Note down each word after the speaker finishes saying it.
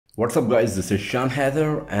What's up guys, this is Shan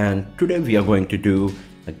Heather and today we are going to do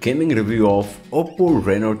a gaming review of OPPO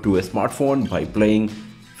Reno 2 smartphone by playing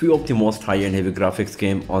few of the most high-end heavy graphics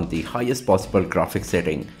game on the highest possible graphics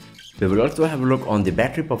setting. We will also have a look on the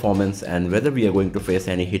battery performance and whether we are going to face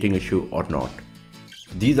any heating issue or not.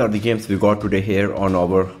 These are the games we got today here on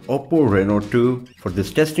our OPPO Reno 2. For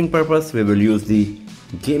this testing purpose we will use the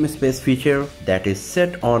game space feature that is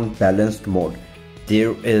set on balanced mode.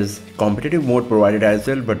 There is competitive mode provided as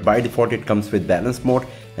well, but by default it comes with balanced mode,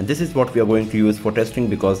 and this is what we are going to use for testing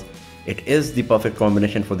because it is the perfect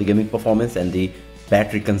combination for the gaming performance and the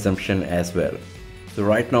battery consumption as well. So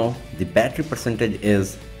right now the battery percentage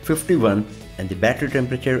is 51 and the battery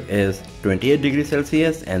temperature is 28 degrees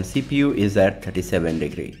Celsius and CPU is at 37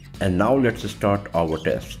 degrees. And now let's start our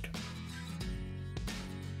test.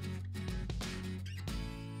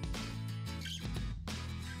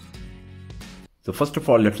 So first of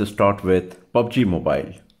all, let's start with PUBG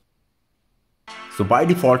Mobile. So by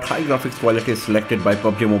default, high graphics quality is selected by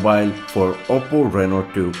PUBG Mobile for OPPO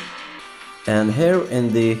Reno 2. And here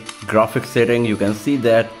in the graphics setting, you can see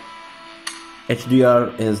that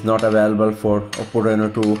HDR is not available for OPPO Reno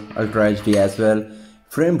 2 Ultra HD as well.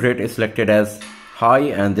 Frame rate is selected as high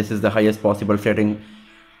and this is the highest possible setting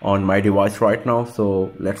on my device right now.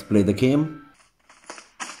 So let's play the game.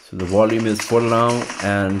 So the volume is full now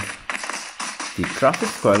and the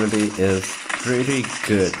graphics quality is pretty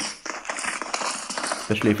good,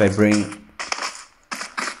 especially if I bring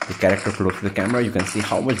the character close to the camera. You can see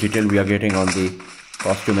how much detail we are getting on the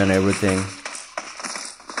costume and everything.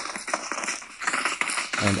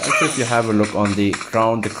 And also if you have a look on the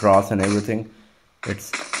crown, the cross and everything, it's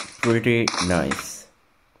pretty nice.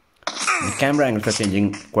 The camera angles are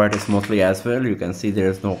changing quite smoothly as well. You can see there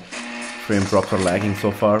is no frame drops or lagging so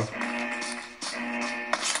far.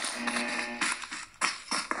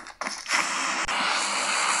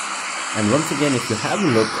 And once again, if you have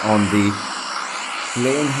a look on the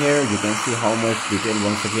plane here, you can see how much detail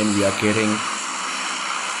once again we are getting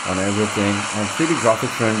on everything. And 3D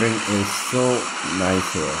graphics rendering is so nice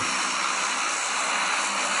here.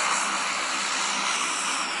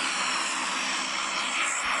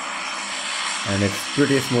 And it's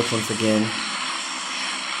pretty smooth once again.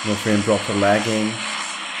 No frame drops or lagging.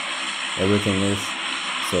 Everything is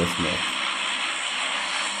so smooth.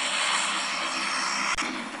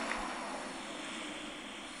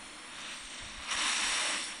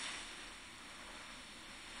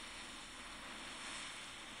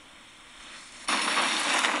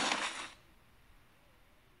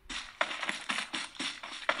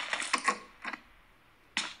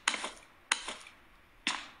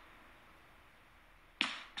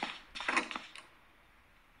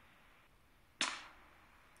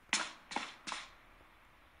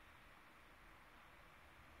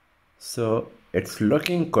 So it's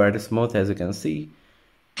looking quite smooth as you can see.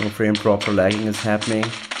 No frame drop or lagging is happening.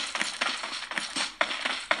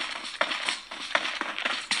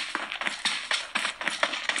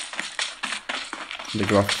 The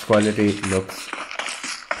graphics quality looks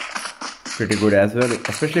pretty good as well,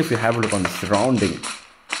 especially if you have a look on the surrounding,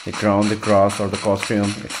 the crown, the cross or the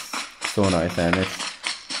costume. It's so nice and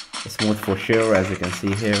it's smooth for sure as you can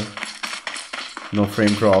see here. No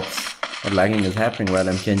frame drops or lagging is happening while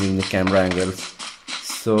I'm changing the camera angles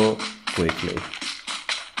so quickly.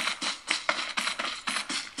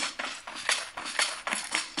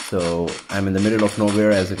 So I'm in the middle of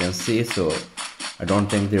nowhere as you can see, so I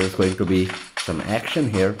don't think there's going to be some action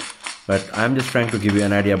here, but I'm just trying to give you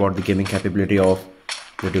an idea about the gaming capability of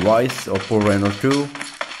the device, OPPO Reno 2,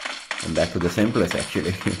 and back to the same place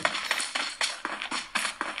actually.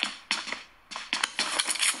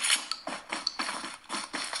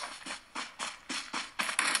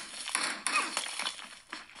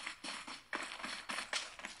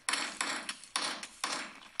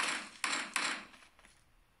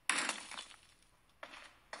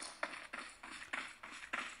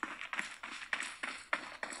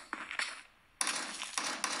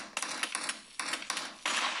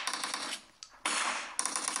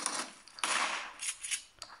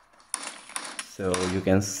 So you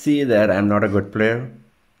can see that I'm not a good player.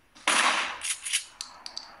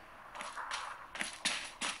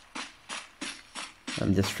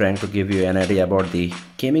 I'm just trying to give you an idea about the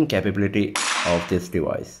gaming capability of this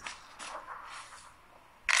device.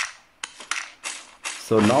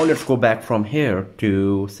 So now let's go back from here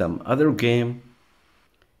to some other game.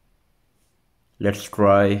 Let's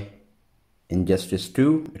try Injustice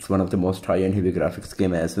 2. It's one of the most high-end heavy graphics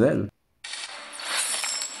game as well.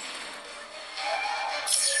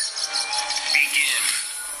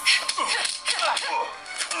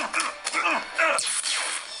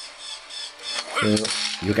 So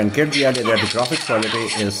you can get the idea that the graphics quality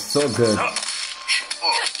is so good.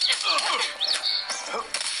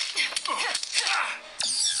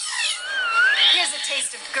 Here's a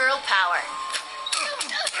taste of girl power.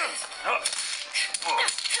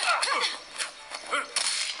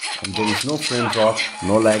 And there is no frame drop,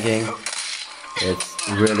 no lagging. It's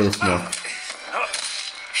really smooth.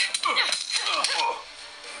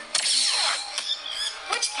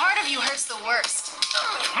 Which part of you hurts the worst?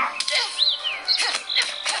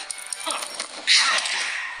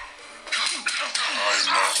 I'm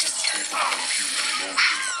not capable of human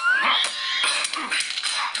emotion.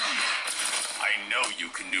 I know you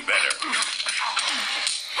can do better.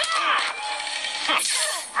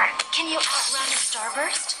 Can you outrun a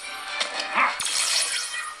starburst?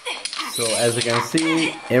 So as you can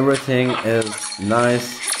see, everything is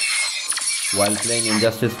nice while playing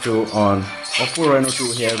Injustice 2 on OPPO Reno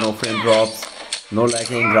 2 here. No frame drops, no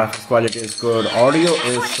lagging, graphics quality is good, audio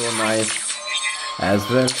is so nice as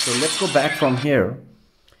well. So let's go back from here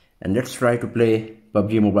and let's try to play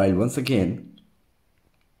PUBG Mobile once again.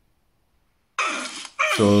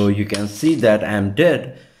 So you can see that I'm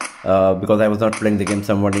dead because I was not playing the game.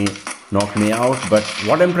 Somebody knocked me out, but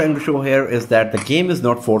what I'm trying to show here is that the game is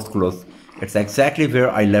not forced closed. It's exactly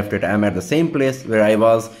where I left it. I'm at the same place where I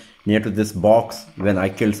was, near to this box when I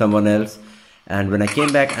killed someone else, and when I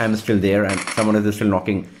came back I'm still there and someone is still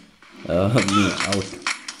knocking me out.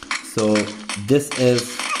 So this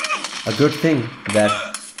is a good thing that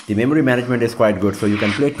the memory management is quite good, so you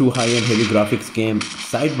can play two high-end heavy graphics games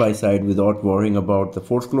side by side without worrying about the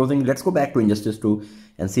force closing. Let's go back to Injustice 2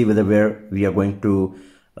 and see whether we are going to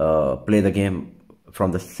play the game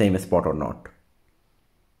from the same spot or not.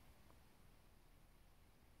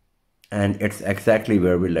 And it's exactly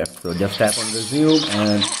where we left. So just tap on resume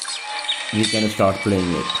and we can start playing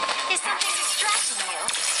it. Is something distracting you?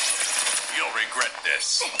 You'll regret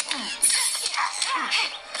this.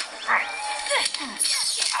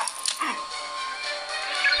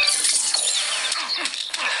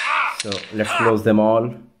 So let's close them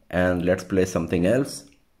all and let's play something else.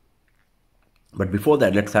 But before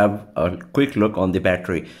that, let's have a quick look on the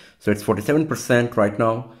battery. So it's 47% right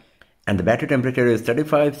now, and the battery temperature is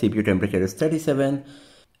 35, CPU temperature is 37.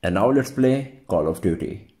 And now let's play Call of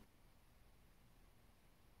Duty.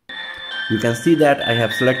 You can see that I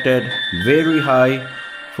have selected very high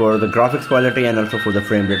for the graphics quality and also for the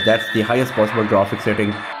frame rate. That's the highest possible graphics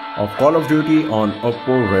setting of Call of Duty on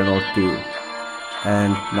OPPO Reno 2.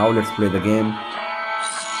 And now let's play the game.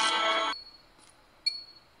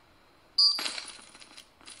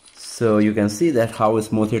 So you can see that how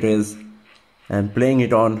smooth it is. I'm playing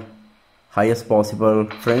it on highest possible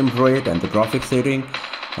frame rate and the graphics setting,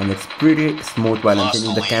 and it's pretty smooth while I'm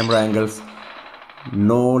changing the camera angles.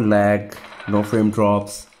 No lag, no frame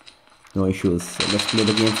drops, no issues. So let's play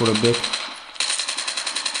the game for a bit.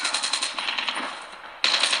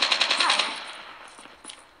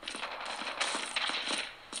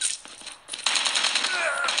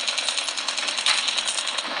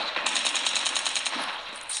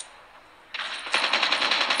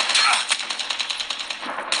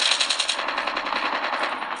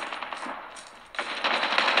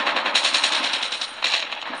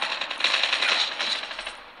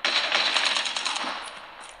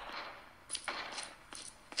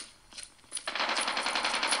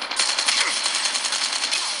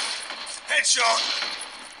 Headshot!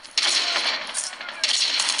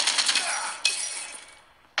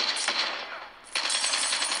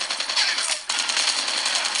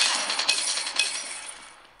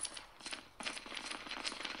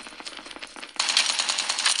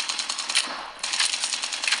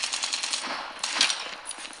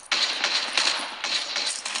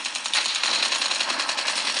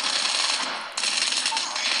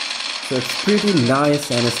 So it's pretty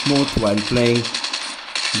nice and smooth while playing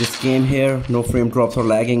this game here. No frame drops or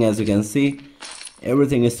lagging, as you can see.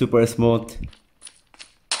 Everything is super smooth.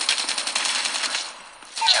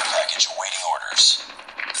 Care package awaiting orders.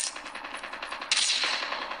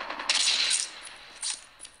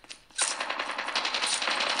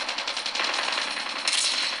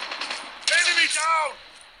 Enemy down!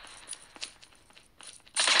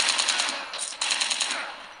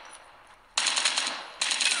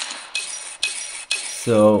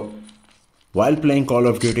 So while playing Call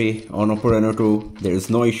of Duty on OPPO Reno 2, there is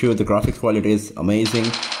no issue. The graphics quality is amazing,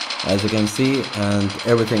 as you can see, and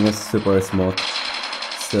everything is super smooth.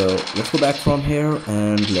 So let's go back from here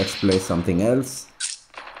and let's play something else.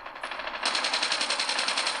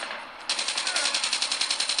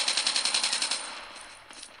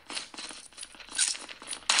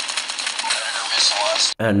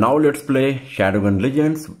 And now let's play Shadowgun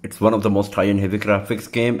Legends. It's one of the most high-end heavy graphics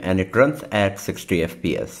game and it runs at 60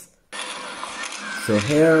 FPS. So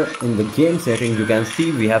here in the game setting you can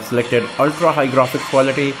see we have selected ultra high graphics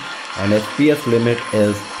quality and FPS limit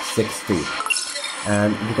is 60.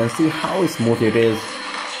 And you can see how smooth it is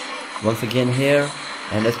once again here,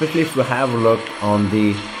 and especially if you have a look on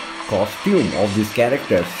the costume of these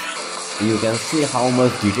characters, you can see how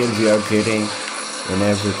much detail we are getting in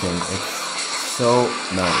everything. It's so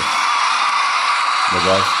nice.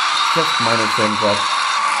 Because just minor frame drop.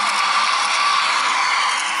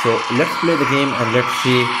 So let's play the game and let's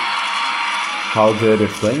see how good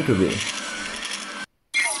it's going to be.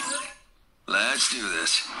 Let's do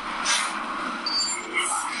this.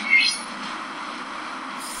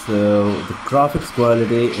 So the graphics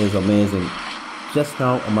quality is amazing. Just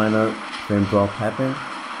now a minor frame drop happened.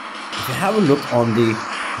 If you have a look on the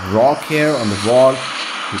rock here on the wall,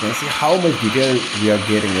 you can see how much detail we are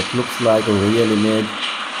getting. It looks like a real image,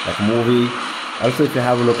 like a movie. Also if you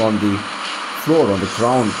have a look on the floor, on the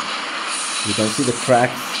ground, you can see the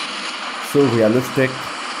cracks, so realistic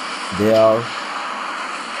they are.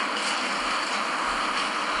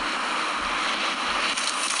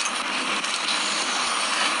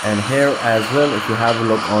 And here as well, if you have a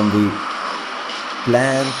look on the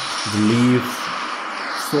plant, the leaves,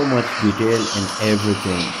 so much detail in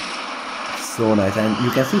everything. So nice. And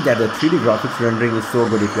you can see that the 3D graphics rendering is so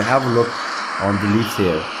good. If you have a look on the leaves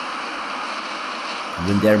here,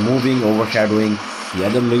 when they're moving, overshadowing the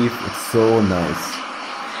other leaf, it's so nice.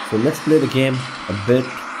 So let's play the game a bit.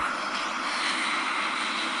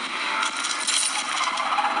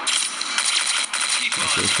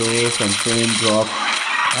 Okay, so some frame drop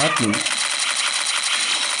happening.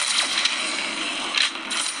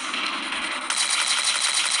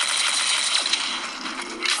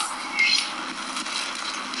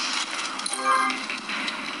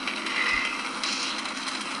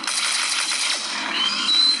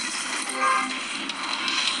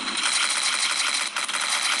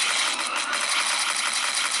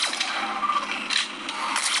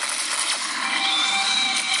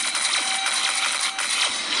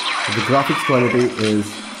 The graphics quality is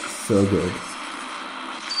so good.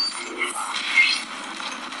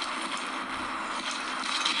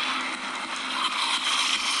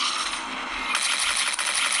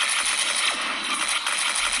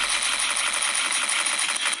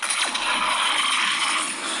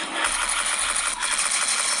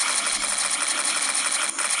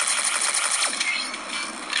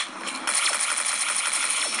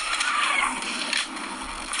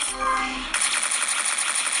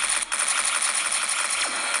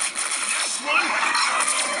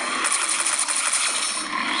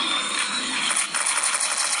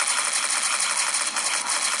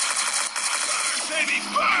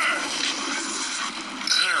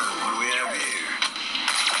 What do we have here?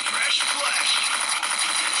 Fresh flesh.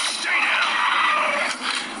 Stay down.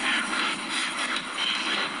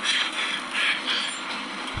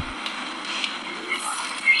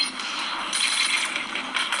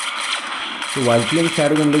 So while playing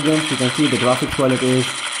Shadowgun Legends, you can see the graphics quality is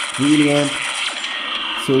brilliant,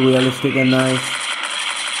 so realistic and nice.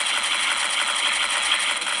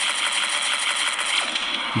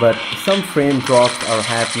 But some frame drops are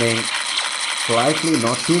happening slightly,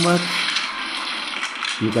 not too much.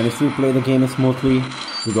 You can still play the game smoothly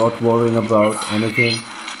without worrying about anything.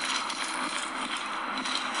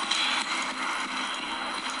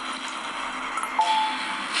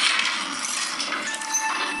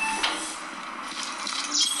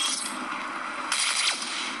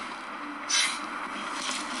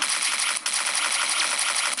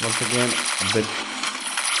 Once again, a bit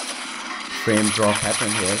frame drop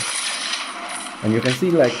happened here, and you can see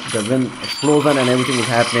like the wind explosion and everything is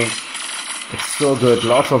happening. It's so good,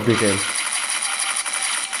 lots of detail.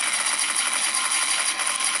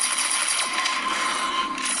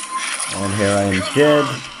 And here I am dead,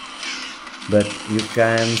 but you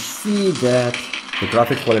can see that the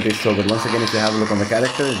graphics quality is so good. Once again, if you have a look on the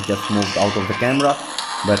character, it just moved out of the camera,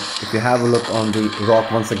 but if you have a look on the rock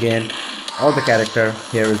once again, or the character,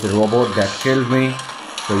 here is the robot that killed me.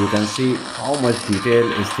 So you can see how much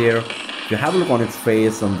detail is there. If you have a look on its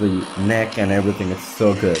face, on the neck and everything, it's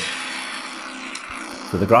so good.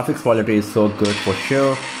 So the graphics quality is so good for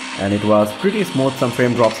sure, and it was pretty smooth. Some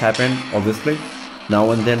frame drops happened obviously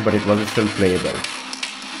now and then, but it was still playable.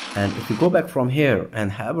 And if you go back from here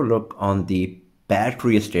and have a look on the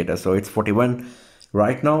battery status, so it's 41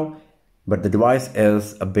 right now, but the device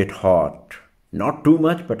is a bit hot. Not too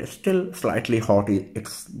much, but it's still slightly hot.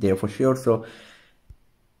 It's there for sure. So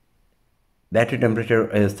Battery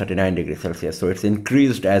temperature is 39 degrees Celsius, so it's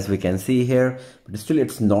increased as we can see here, but still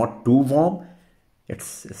it's not too warm.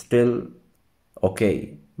 It's still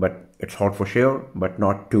okay, but it's hot for sure, but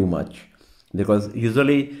not too much. Because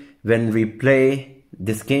usually when we play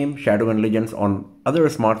this game, Shadowgun Legends, on other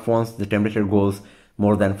smartphones, the temperature goes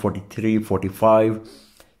more than 43, 45.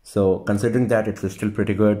 So considering that, it's still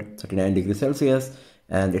pretty good, 39 degrees Celsius.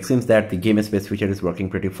 And it seems that the game space feature is working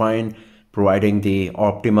pretty fine, providing the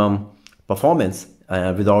optimum performance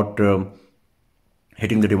without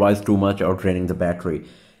hitting the device too much or draining the battery.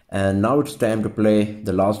 And now it's time to play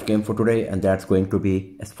the last game for today, and that's going to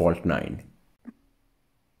be Asphalt 9.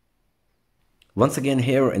 Once again,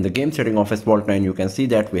 here in the game setting of Asphalt 9, you can see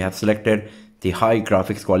that we have selected the high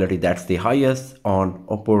graphics quality. That's the highest on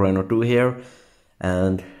OPPO Reno 2 here.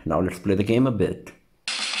 And now let's play the game a bit.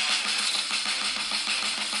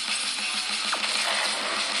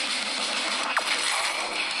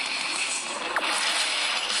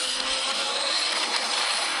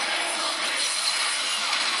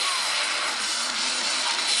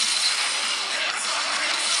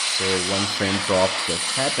 So one frame drop just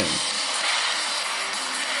happened.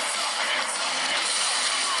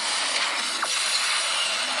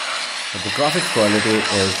 But the graphics quality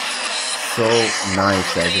is so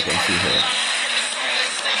nice, as you can see here.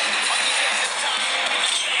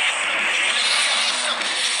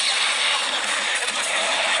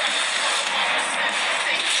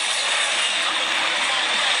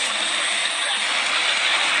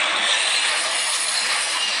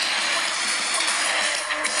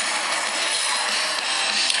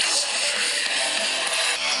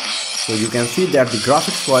 So you can see that the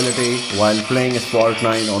graphics quality while playing Asphalt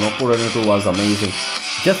 9 on OPPO Reno 2 was amazing.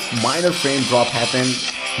 Just minor frame drop happened,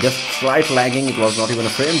 just slight lagging, it was not even a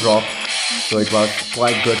frame drop, so it was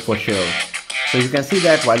quite good for sure. So you can see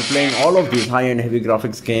that while playing all of these high-end heavy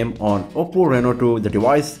graphics game on OPPO Reno 2, the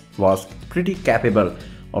device was pretty capable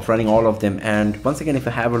of running all of them. And once again, if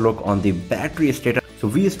you have a look on the battery status, so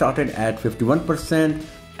we started at 51%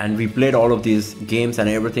 and we played all of these games and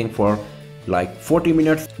everything for like 40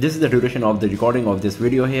 minutes. This is the duration of the recording of this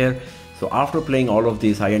video here. So after playing all of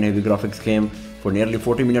these high-end heavy graphics game for nearly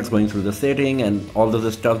 40 minutes, going through the setting and all of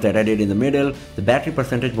the stuff that I did in the middle, the battery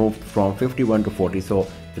percentage moved from 51 to 40. So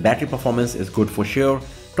the battery performance is good for sure.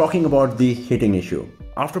 Talking about the heating issue,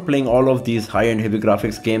 after playing all of these high-end heavy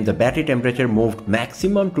graphics game, the battery temperature moved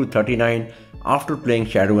maximum to 39 after playing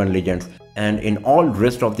Shadowgun Legends. And in all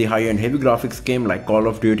rest of the high-end heavy graphics game like Call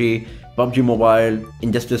of Duty, PUBG Mobile,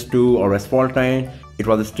 Injustice 2 or Asphalt 9, it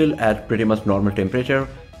was still at pretty much normal temperature.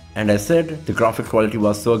 And I said the graphics quality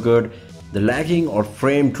was so good, the lagging or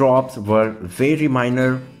frame drops were very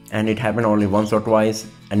minor, and it happened only once or twice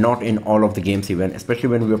and not in all of the games even. Especially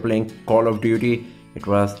when we were playing Call of Duty, it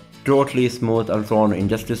was totally smooth. Also on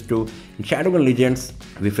Injustice 2. In Shadowgun Legends,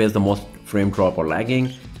 we faced the most frame drop or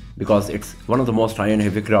lagging because it's one of the most high-end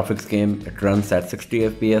heavy graphics game. It runs at 60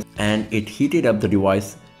 FPS and it heated up the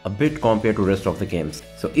device a bit compared to rest of the games.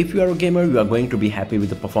 So if you are a gamer, you are going to be happy with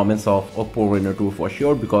the performance of OPPO Reno 2 for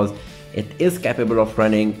sure, because it is capable of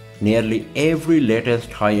running nearly every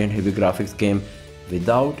latest high-end heavy graphics game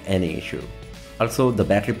without any issue. Also, the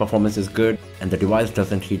battery performance is good and the device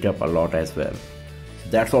doesn't heat up a lot as well. So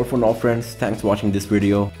that's all for now, friends. Thanks for watching this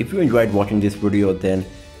video. If you enjoyed watching this video, then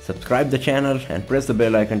subscribe the channel and press the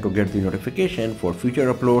bell icon to get the notification for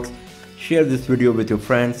future uploads. Share this video with your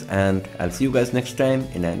friends, and I'll see you guys next time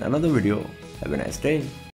in another video. Have a nice day.